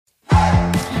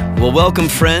Well, welcome,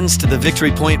 friends, to the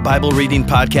Victory Point Bible Reading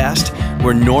Podcast,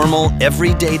 where normal,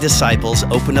 everyday disciples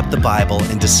open up the Bible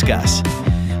and discuss.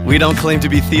 We don't claim to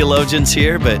be theologians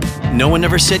here, but no one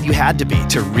ever said you had to be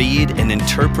to read and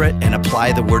interpret and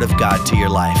apply the Word of God to your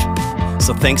life.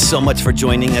 So thanks so much for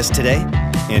joining us today,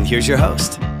 and here's your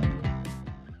host.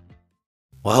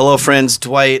 Well, hello, friends.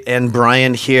 Dwight and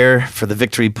Brian here for the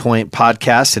Victory Point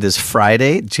Podcast. It is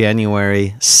Friday,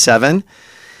 January 7,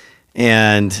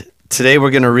 and today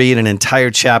we're going to read an entire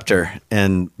chapter,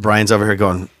 and Brian's over here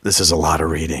going, this is a lot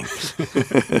of reading.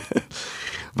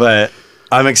 But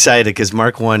I'm excited because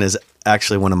Mark 1 is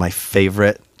actually one of my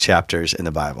favorite chapters in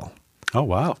the Bible. Oh,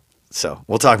 wow. So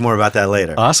we'll talk more about that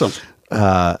later. Awesome.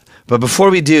 But before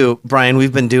we do, Brian,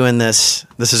 we've been doing this.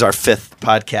 This is our 5th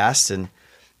podcast, and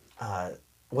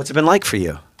what's it been like for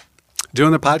you?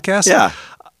 Doing the podcast? Yeah.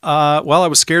 Well, I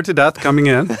was scared to death coming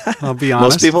in, I'll be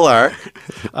honest. Most people are.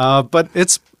 But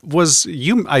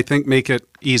you, I think, make it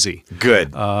easy.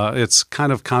 Good. It's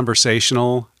kind of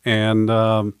conversational, and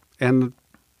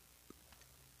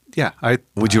yeah.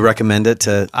 Would you recommend it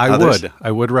to others?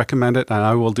 I would recommend it, and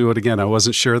I will do it again. I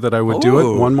wasn't sure that I would do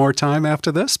it one more time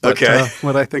after this, but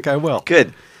but I think I will.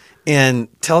 Good. And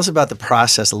tell us about the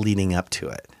process leading up to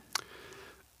it.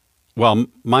 Well,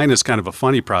 mine is kind of a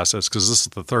funny process because this is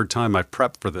the 3rd time I've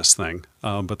prepped for this thing.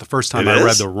 But the first time I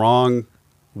read the wrong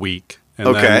week,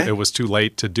 and then it was too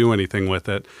late to do anything with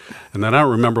it. And then I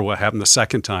don't remember what happened the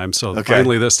second time. So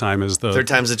finally this time is the... 3rd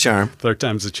time's the charm. 3rd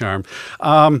time's the charm.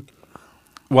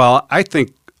 Well, I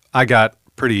think I got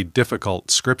pretty difficult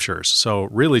scriptures. So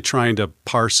really trying to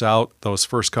parse out those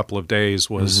first couple of days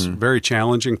was very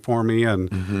challenging for me.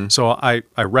 And so I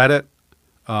read it.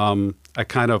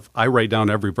 I write down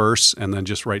every verse and then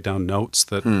just write down notes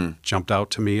that jumped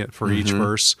out to me for each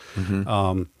verse.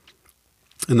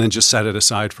 And then just set it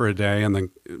aside for a day and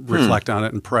then reflect on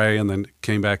it and pray, and then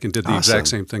came back and did the exact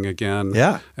same thing again.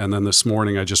 Yeah. And then this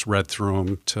morning I just read through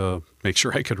them to make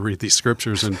sure I could read these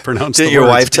scriptures and pronounce the words. Did your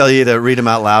wife tell you to read them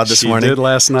out loud this morning? She did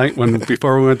last night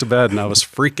before we went to bed, and I was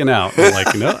freaking out. I'm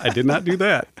like, no, I did not do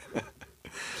that.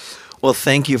 Well,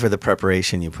 thank you for the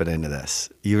preparation you put into this.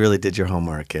 You really did your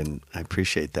homework, and I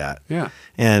appreciate that. Yeah.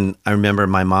 And I remember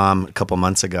my mom a couple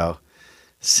months ago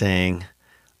saying,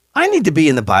 I need to be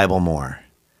in the Bible more.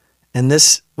 And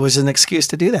this was an excuse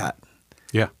to do that.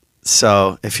 Yeah.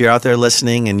 So if you're out there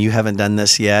listening and you haven't done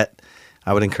this yet,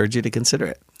 I would encourage you to consider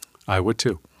it. I would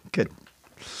too. Good.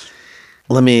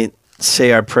 Let me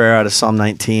say our prayer out of Psalm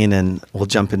 19, and we'll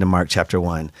jump into Mark chapter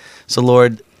 1. So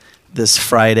Lord, this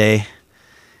Friday,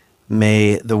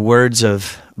 may the words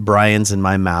of Brian's and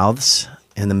my mouths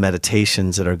and the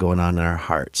meditations that are going on in our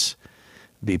hearts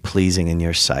be pleasing in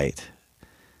your sight.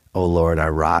 O Lord,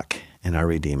 our rock and our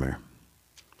Redeemer.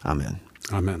 Amen.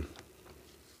 Amen.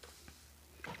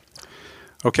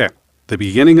 Okay. The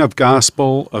beginning of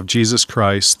gospel of Jesus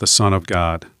Christ, the Son of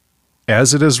God.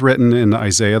 As it is written in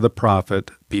Isaiah the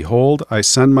prophet, Behold, I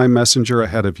send my messenger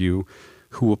ahead of you,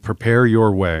 who will prepare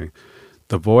your way.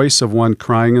 The voice of one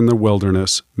crying in the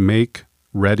wilderness, Make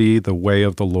ready the way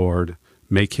of the Lord,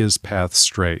 make his path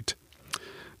straight.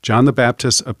 John the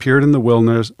Baptist appeared in the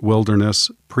wilderness,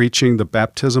 preaching the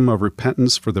baptism of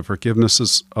repentance for the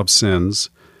forgiveness of sins,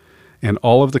 and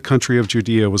all of the country of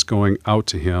Judea was going out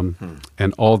to him,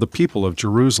 and all the people of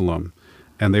Jerusalem,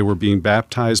 and they were being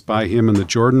baptized by him in the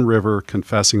Jordan River,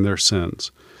 confessing their sins.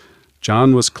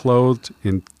 John was clothed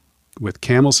with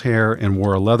camel's hair and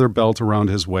wore a leather belt around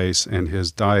his waist, and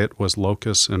his diet was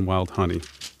locusts and wild honey.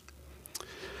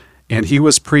 And he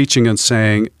was preaching and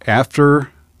saying,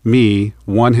 After me,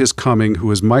 one is coming who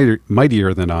is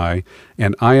mightier than I,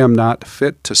 and I am not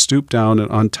fit to stoop down and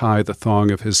untie the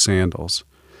thong of his sandals.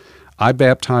 I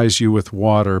baptize you with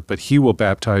water, but he will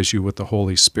baptize you with the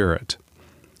Holy Spirit.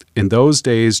 In those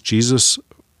days, Jesus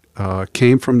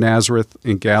came from Nazareth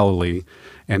in Galilee,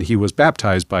 and he was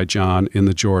baptized by John in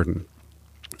the Jordan.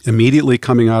 Immediately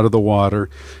coming out of the water,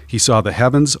 he saw the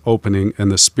heavens opening,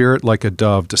 and the Spirit like a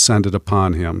dove descended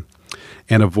upon him.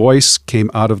 And a voice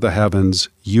came out of the heavens,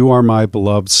 You are my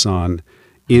beloved Son,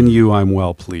 in you I'm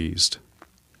well pleased.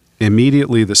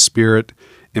 Immediately the Spirit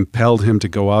impelled him to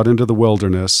go out into the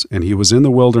wilderness, and he was in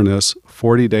the wilderness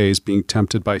 40 days being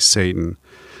tempted by Satan.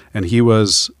 And he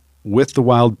was with the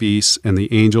wild beasts, and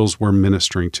the angels were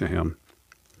ministering to him.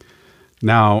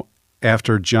 Now,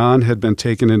 after John had been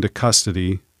taken into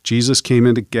custody, Jesus came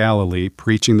into Galilee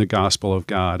preaching the gospel of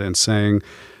God and saying,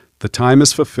 The time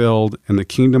is fulfilled, and the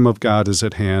kingdom of God is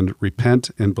at hand.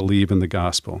 Repent and believe in the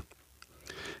gospel.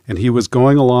 And he was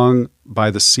going along by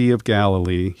the Sea of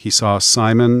Galilee. He saw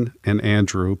Simon and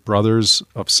Andrew, brothers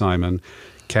of Simon,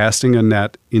 casting a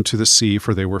net into the sea,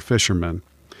 for they were fishermen.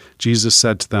 Jesus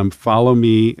said to them, "Follow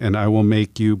me, and I will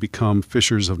make you become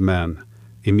fishers of men."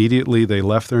 Immediately they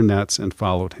left their nets and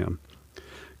followed him.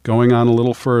 Going on a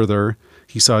little further,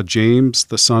 he saw James,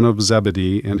 the son of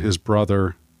Zebedee, and his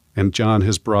brother, and John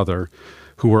his brother,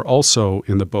 who were also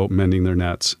in the boat mending their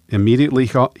nets. Immediately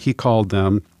he called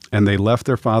them, and they left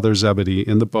their father Zebedee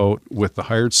in the boat with the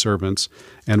hired servants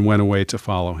and went away to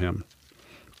follow him.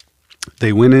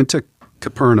 They went into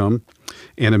Capernaum,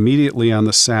 and immediately on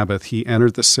the Sabbath he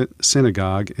entered the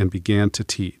synagogue and began to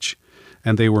teach.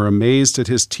 And they were amazed at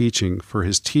his teaching, for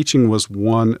his teaching was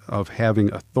one of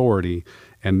having authority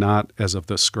and not as of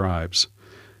the scribes.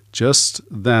 Just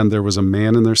then there was a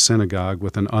man in their synagogue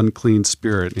with an unclean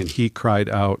spirit, and he cried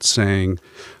out, saying,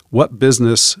 "What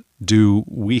business do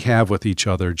we have with each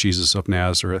other, Jesus of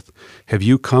Nazareth? Have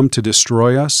you come to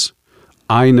destroy us?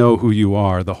 I know who you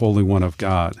are, the Holy One of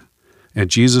God." And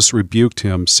Jesus rebuked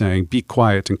him, saying, "Be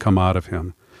quiet and come out of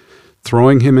him."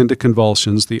 Throwing him into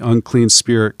convulsions, the unclean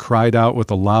spirit cried out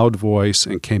with a loud voice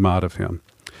and came out of him.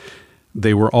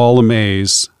 They were all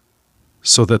amazed,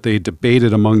 so that they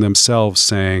debated among themselves,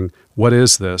 saying, "What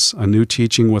is this? A new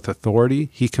teaching with authority?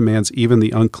 He commands even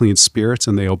the unclean spirits,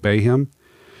 and they obey him."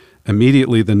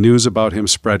 Immediately the news about him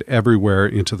spread everywhere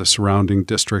into the surrounding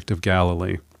district of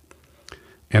Galilee.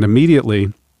 And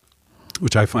immediately,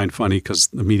 which I find funny because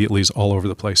immediately is all over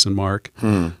the place in Mark.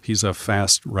 He's a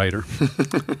fast writer.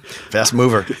 Fast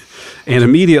mover. And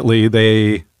immediately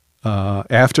they,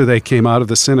 after they came out of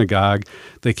the synagogue,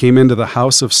 they came into the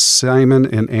house of Simon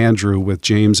and Andrew with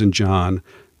James and John.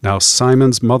 Now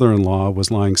Simon's mother-in-law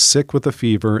was lying sick with a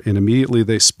fever, and immediately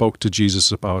they spoke to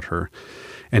Jesus about her.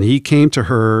 And he came to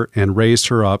her and raised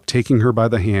her up, taking her by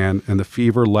the hand, and the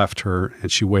fever left her,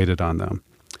 and she waited on them.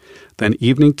 Then when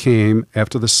evening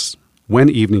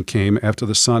came after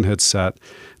the sun had set,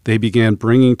 they began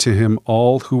bringing to him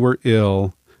all who were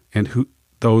ill and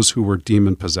those who were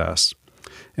demon-possessed.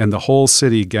 And the whole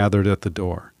city gathered at the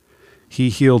door. He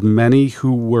healed many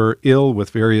who were ill with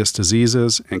various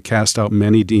diseases and cast out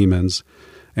many demons,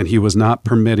 and he was not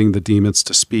permitting the demons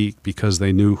to speak because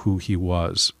they knew who he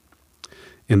was.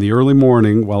 In the early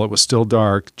morning, while it was still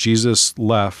dark, Jesus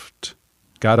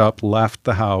got up, left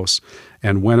the house,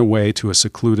 and went away to a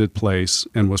secluded place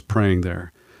and was praying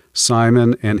there.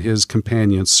 Simon and his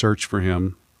companions searched for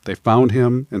him. They found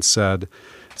him and said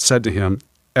to him,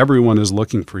 "Everyone is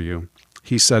looking for you."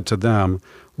 He said to them,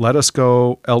 "Let us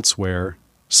go elsewhere,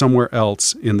 somewhere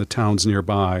else in the towns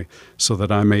nearby, so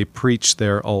that I may preach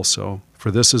there also,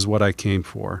 for this is what I came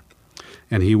for."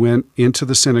 And he went into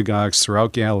the synagogues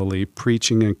throughout Galilee,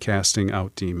 preaching and casting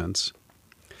out demons.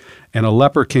 And a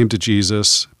leper came to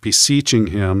Jesus, beseeching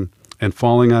him and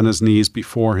falling on his knees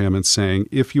before him and saying,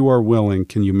 "If you are willing,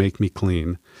 can you make me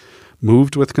clean?"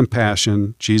 Moved with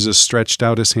compassion, Jesus stretched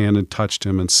out his hand and touched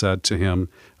him and said to him,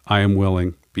 "I am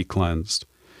willing, be cleansed."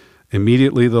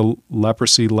 Immediately the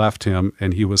leprosy left him,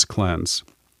 and he was cleansed.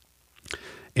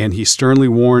 And he sternly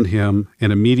warned him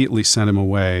and immediately sent him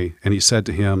away. And he said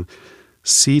to him,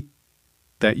 "See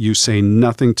that you say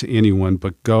nothing to anyone,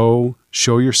 but go,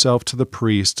 show yourself to the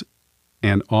priest,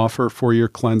 and offer for your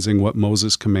cleansing what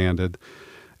Moses commanded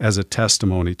as a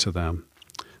testimony to them."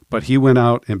 But he went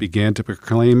out and began to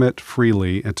proclaim it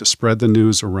freely and to spread the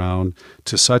news around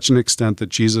to such an extent that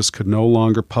Jesus could no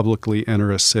longer publicly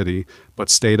enter a city, but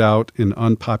stayed out in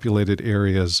unpopulated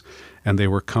areas, and they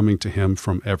were coming to him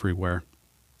from everywhere.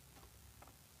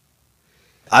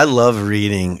 I love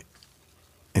reading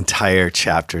entire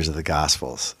chapters of the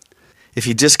Gospels. If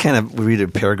you just kind of read a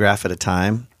paragraph at a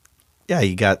time, yeah,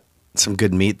 you got some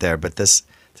good meat there, but this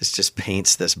just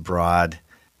paints this broad.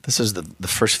 This is the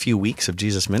first few weeks of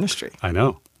Jesus' ministry. I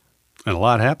know. And a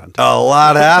lot happened. A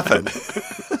lot happened.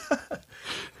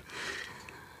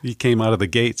 He came out of the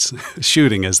gates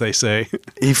shooting, as they say.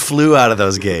 He flew out of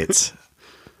those gates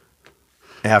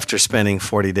after spending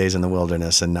 40 days in the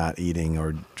wilderness and not eating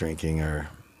or drinking or...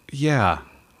 Yeah.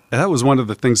 And that was one of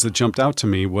the things that jumped out to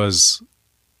me was,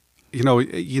 you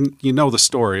know the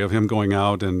story of him going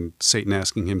out and Satan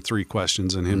asking him 3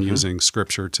 questions and him using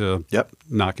scripture to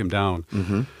knock him down.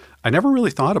 Mm-hmm. I never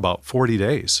really thought about 40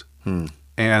 days.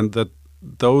 And that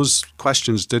those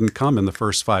questions didn't come in the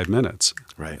first 5 minutes.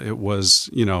 Right. It was,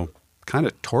 kind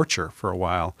of torture for a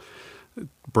while,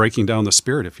 breaking down the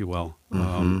spirit, if you will.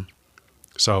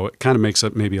 So it kind of makes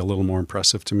it maybe a little more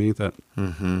impressive to me that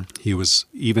he was,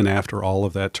 even after all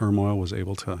of that turmoil, was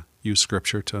able to use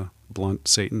scripture to blunt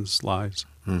Satan's lies.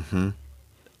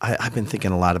 I've been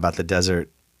thinking a lot about the desert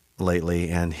lately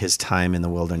and his time in the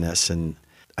wilderness, and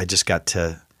I just got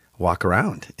to walk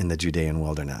around in the Judean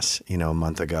wilderness, a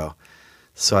month ago.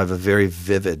 So I have a very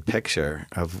vivid picture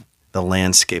of the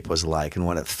landscape was like and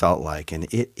what it felt like, and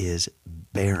it is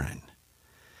barren.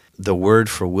 The word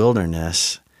for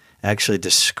wilderness actually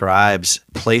describes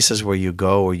places where you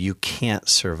go where you can't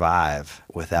survive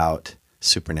without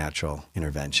supernatural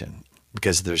intervention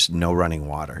because there's no running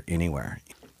water anywhere.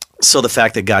 So the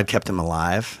fact that God kept him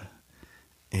alive,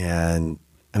 and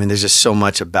I mean, there's just so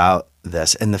much about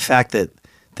this. And the fact that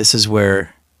this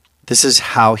is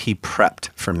how he prepped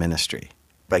for ministry,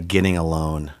 by getting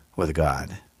alone with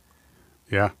God.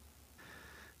 Yeah.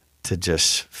 To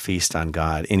just feast on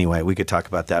God. Anyway, we could talk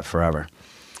about that forever.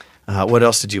 What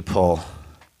else did you pull?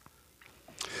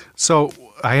 So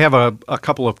I have a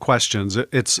couple of questions.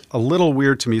 It's a little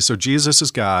weird to me. So Jesus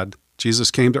is God.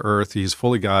 Jesus came to earth. He's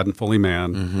fully God and fully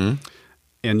man. Mm-hmm.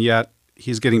 And yet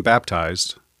he's getting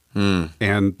baptized.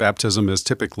 And baptism is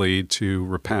typically to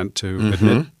repent, to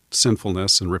admit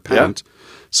sinfulness and repent. Yeah.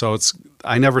 So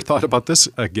I never thought about this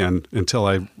again until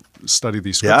I studied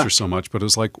these scriptures so much, but it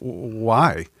was like,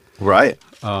 why? Right.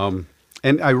 And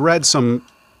I read some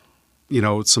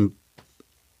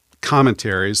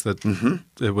commentaries that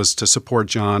it was to support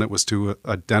John. It was to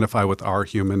identify with our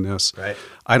humanness. Right.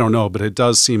 I don't know, but it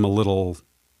does seem a little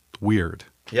weird.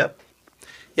 Yep.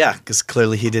 Yeah, because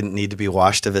clearly he didn't need to be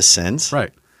washed of his sins.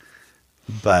 Right.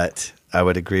 But I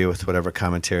would agree with whatever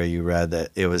commentary you read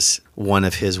that it was one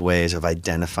of his ways of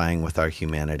identifying with our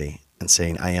humanity and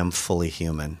saying, I am fully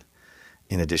human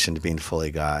in addition to being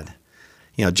fully God.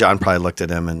 You know, John probably looked at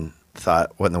him and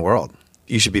thought, what in the world?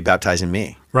 You should be baptizing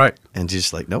me. Right. And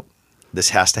Jesus like, nope, this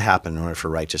has to happen in order for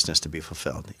righteousness to be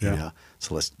fulfilled. You know,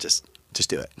 so let's just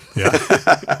do it. Yeah.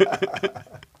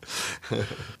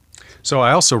 So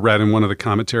I also read in one of the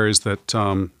commentaries that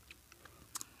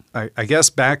I guess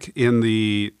back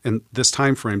in this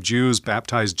time frame, Jews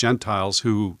baptized Gentiles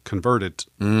who converted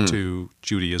to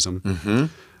Judaism,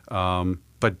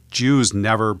 but Jews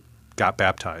never got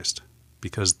baptized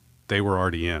because they were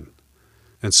already in.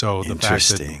 And so the fact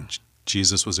that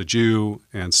Jesus was a Jew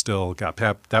and still got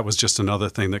baptized, that was just another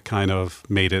thing that kind of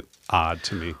made it odd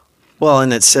to me. Well,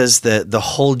 and it says that the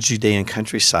whole Judean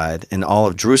countryside and all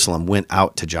of Jerusalem went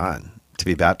out to John to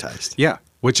be baptized. Yeah,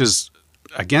 which is,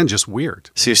 again, just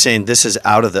weird. So you're saying this is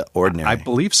out of the ordinary. I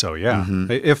believe so, yeah.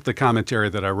 If the commentary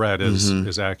that I read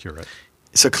is accurate.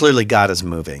 So clearly God is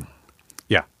moving.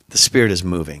 Yeah. The Spirit is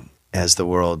moving as the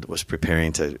world was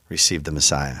preparing to receive the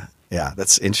Messiah. Yeah,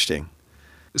 that's interesting.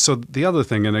 So the other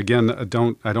thing, and again, I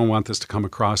don't want this to come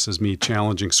across as me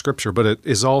challenging Scripture, but it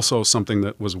is also something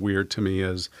that was weird to me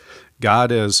is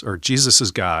Jesus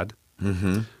is God.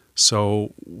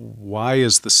 So why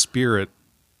is the Spirit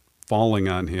falling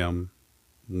on him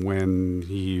when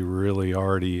he really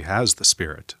already has the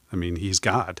Spirit? I mean, he's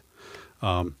God.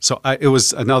 It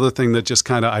was another thing that just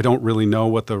kind of, I don't really know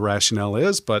what the rationale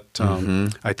is, but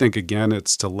I think, again,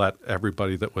 it's to let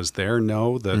everybody that was there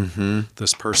know that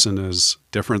this person is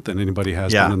different than anybody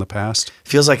has been in the past.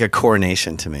 Feels like a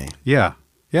coronation to me. Yeah.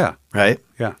 Yeah. Right?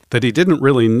 Yeah. That he didn't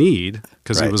really need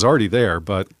because he was already there,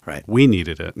 but we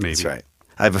needed it maybe. That's right.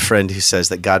 I have a friend who says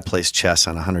that God plays chess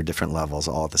on 100 different levels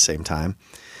all at the same time.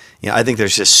 You know, I think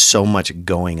there's just so much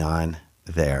going on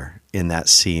there in that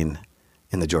scene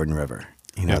in the Jordan River,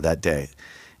 that day.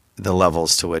 The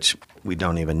levels to which we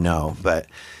don't even know, but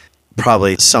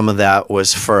probably some of that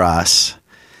was for us.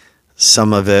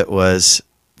 Some of it was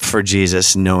for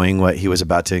Jesus, knowing what he was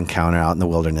about to encounter out in the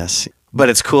wilderness. But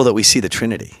it's cool that we see the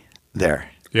Trinity there.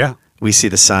 Yeah. We see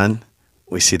the Son,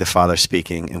 we see the Father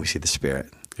speaking, and we see the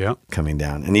Spirit coming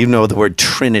down. And even though the word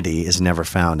Trinity is never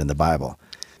found in the Bible,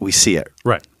 we see it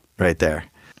right there.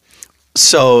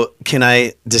 So can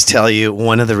I just tell you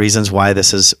one of the reasons why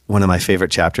this is one of my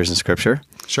favorite chapters in Scripture?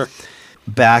 Sure.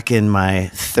 Back in my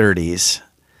 30s,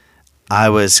 I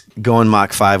was going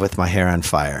Mach 5 with my hair on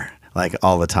fire, like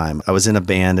all the time. I was in a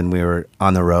band and we were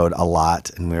on the road a lot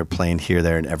and we were playing here,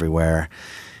 there, and everywhere.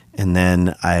 And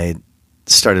then I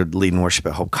started leading worship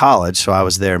at Hope College, so I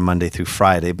was there Monday through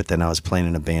Friday, but then I was playing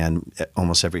in a band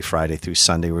almost every Friday through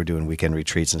Sunday. We were doing weekend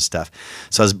retreats and stuff.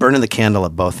 So I was burning the candle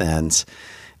at both ends.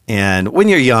 And when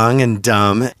you're young and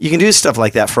dumb, you can do stuff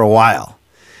like that for a while.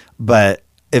 But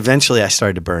eventually I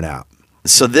started to burn out.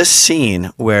 So this scene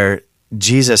where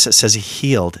Jesus, it says he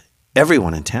healed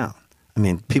everyone in town. I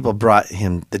mean, people brought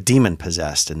him the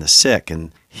demon-possessed and the sick,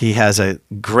 and he has a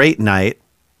great night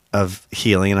of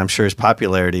healing, and I'm sure his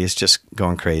popularity is just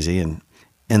going crazy. And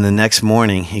the next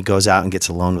morning, he goes out and gets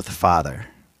alone with the Father.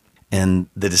 And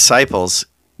the disciples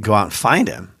go out and find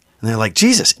him. And they're like,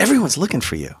 Jesus, everyone's looking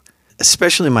for you.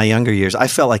 Especially in my younger years, I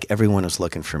felt like everyone was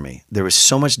looking for me. There was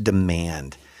so much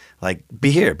demand. Like, be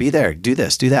here, be there, do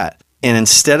this, do that. And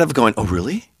instead of going, oh,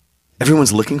 really?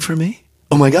 Everyone's looking for me?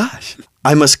 Oh, my gosh.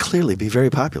 I must clearly be very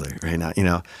popular right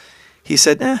now. He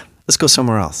said, let's go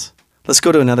somewhere else. Let's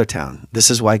go to another town. This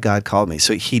is why God called me.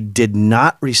 So he did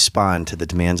not respond to the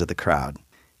demands of the crowd.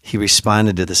 He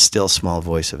responded to the still small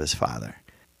voice of his Father.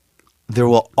 There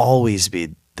will always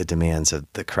be the demands of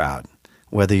the crowd,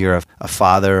 whether you're a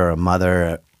father or a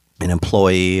mother, an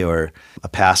employee or a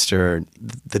pastor,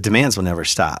 the demands will never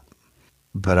stop.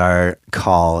 But our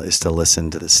call is to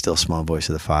listen to the still small voice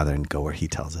of the Father and go where he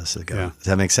tells us to go. Yeah. Does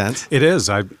that make sense? It is.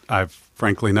 I've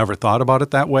frankly never thought about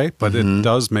it that way, but it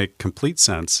does make complete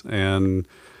sense. And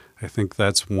I think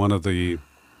that's one of the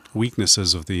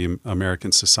weaknesses of the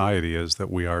American society is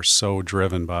that we are so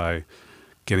driven by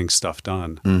getting stuff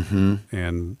done. Mm-hmm.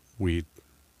 And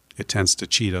it tends to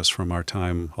cheat us from our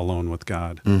time alone with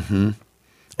God. Mm-hmm.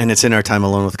 And it's in our time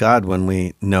alone with God when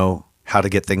we know how to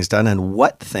get things done and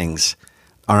what things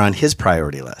are on his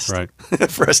priority list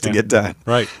for us to get done.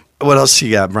 Right. What else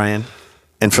you got, Brian?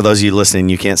 And for those of you listening,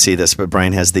 you can't see this, but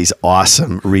Brian has these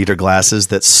awesome reader glasses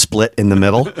that split in the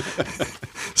middle.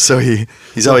 So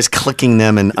he's always clicking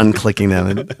them and unclicking them.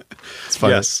 And it's fun.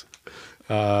 Yes.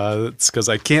 It's because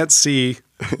I can't see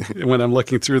when I'm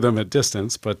looking through them at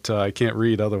distance, but I can't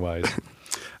read otherwise.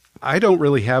 I don't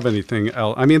really have anything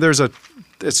else. I mean,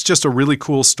 it's just a really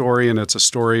cool story, and it's a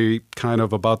story kind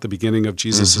of about the beginning of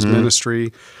Jesus'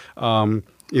 ministry. One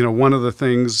of the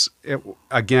things,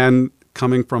 again,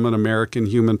 coming from an American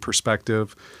human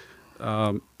perspective,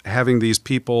 having these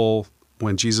people,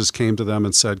 when Jesus came to them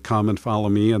and said, "Come and follow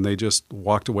me," and they just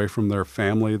walked away from their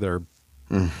family,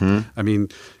 I mean,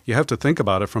 you have to think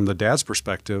about it from the dad's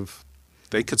perspective.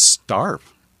 They could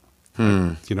starve.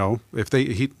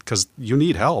 Because you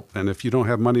need help, and if you don't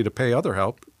have money to pay other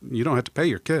help, you don't have to pay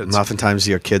your kids. And oftentimes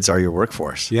your kids are your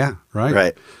workforce. Yeah, right.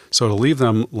 Right. So to leave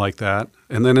them like that,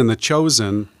 and then in The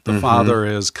Chosen, the father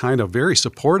is kind of very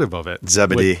supportive of it.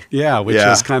 Zebedee. Which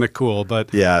is kind of cool.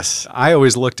 But yes, I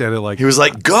always looked at it like he was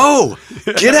like, "Go,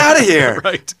 get out of here!"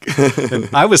 Right. And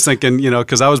I was thinking,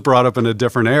 because I was brought up in a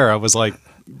different era, I was like,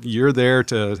 "You're there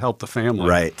to help the family."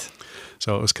 Right.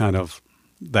 So it was kind of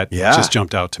that just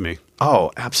jumped out to me.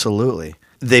 Oh, absolutely.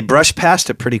 They brush past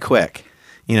it pretty quick.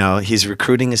 He's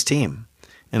recruiting his team,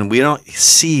 and we don't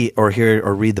see or hear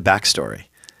or read the backstory.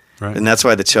 Right. And that's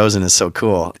why The Chosen is so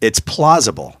cool. It's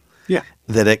plausible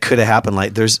that it could have happened.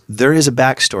 Like there is a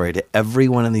backstory to every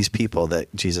one of these people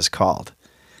that Jesus called.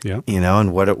 Yeah.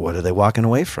 And what are they walking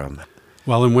away from?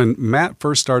 Well, and when Matt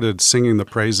first started singing the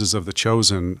praises of The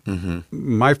Chosen,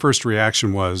 my first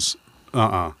reaction was,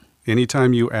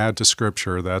 anytime you add to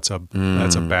Scripture, that's a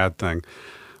bad thing.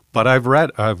 But I've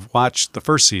watched the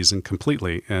first season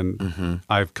completely, and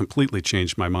I've completely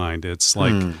changed my mind. It's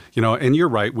like, and you're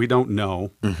right, we don't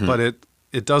know, but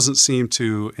it doesn't seem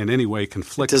to in any way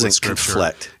conflict with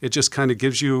Scripture. It just kind of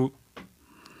gives you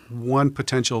one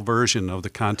potential version of the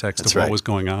context of what was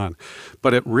going on.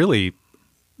 But it really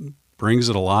brings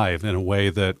it alive in a way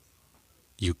that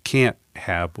you can't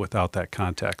have without that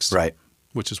context. Right.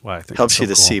 Which is why I think helps it's so you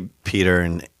to cool. see Peter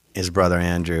and his brother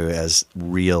Andrew as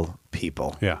real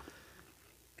people. Yeah.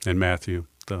 And Matthew.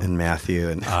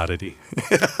 And oddity.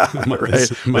 Right.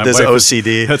 With his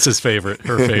OCD. That's his favorite.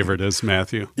 Her favorite is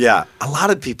Matthew. Yeah. A lot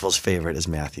of people's favorite is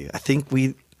Matthew. I think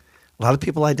a lot of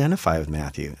people identify with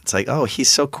Matthew. It's like, oh, he's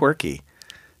so quirky.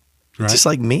 Right. Just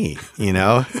like me,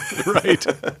 Right.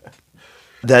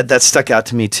 That stuck out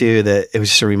to me too, that it was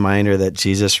just a reminder that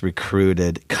Jesus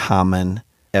recruited common,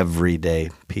 everyday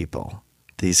people.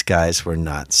 These guys were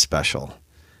not special,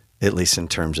 at least in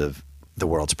terms of the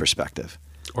world's perspective.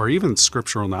 Or even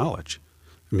scriptural knowledge.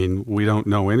 I mean, we don't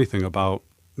know anything about,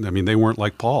 they weren't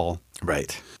like Paul.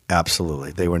 Right.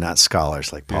 Absolutely. They were not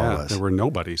scholars like Paul was. They were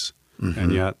nobodies.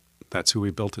 And yet, that's who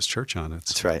he built his church on.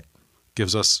 That's right.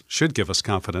 Should give us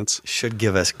confidence. Should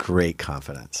give us great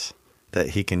confidence that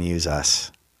he can use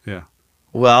us. Yeah.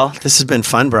 Well, this has been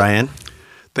fun, Brian.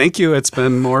 Thank you. It's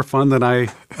been more fun than I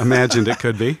imagined it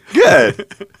could be. Good.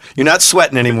 You're not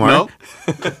sweating anymore. No.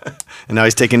 And now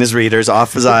he's taking his readers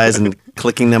off his eyes and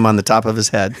clicking them on the top of his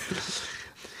head.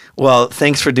 Well,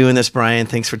 thanks for doing this, Brian.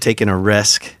 Thanks for taking a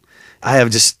risk. I have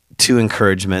just two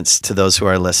encouragements to those who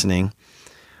are listening.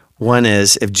 One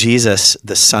is, if Jesus,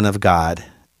 the Son of God,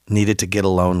 needed to get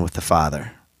alone with the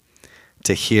Father,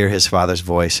 to hear his Father's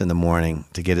voice in the morning,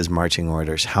 to get his marching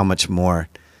orders, how much more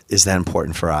is that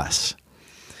important for us?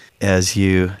 As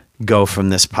you go from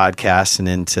this podcast and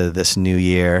into this new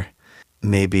year,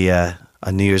 maybe a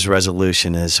New Year's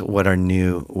resolution is, what are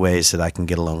new ways that I can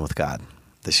get alone with God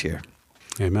this year?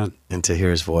 Amen. And to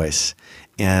hear his voice.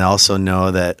 And also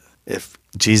know that if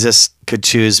Jesus could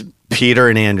choose Peter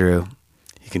and Andrew,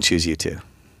 he can choose you too.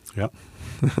 Yep.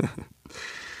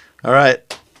 All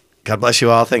right. God bless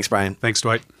you all. Thanks, Brian. Thanks,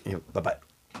 Dwight. Bye-bye.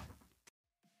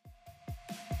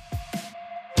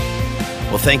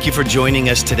 Well, thank you for joining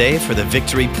us today for the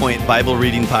Victory Point Bible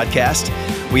Reading Podcast.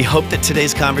 We hope that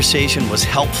today's conversation was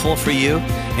helpful for you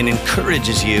and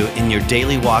encourages you in your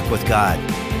daily walk with God.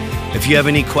 If you have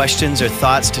any questions or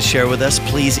thoughts to share with us,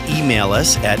 please email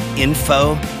us at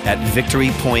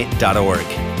info@victorypoint.org.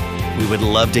 We would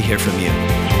love to hear from you.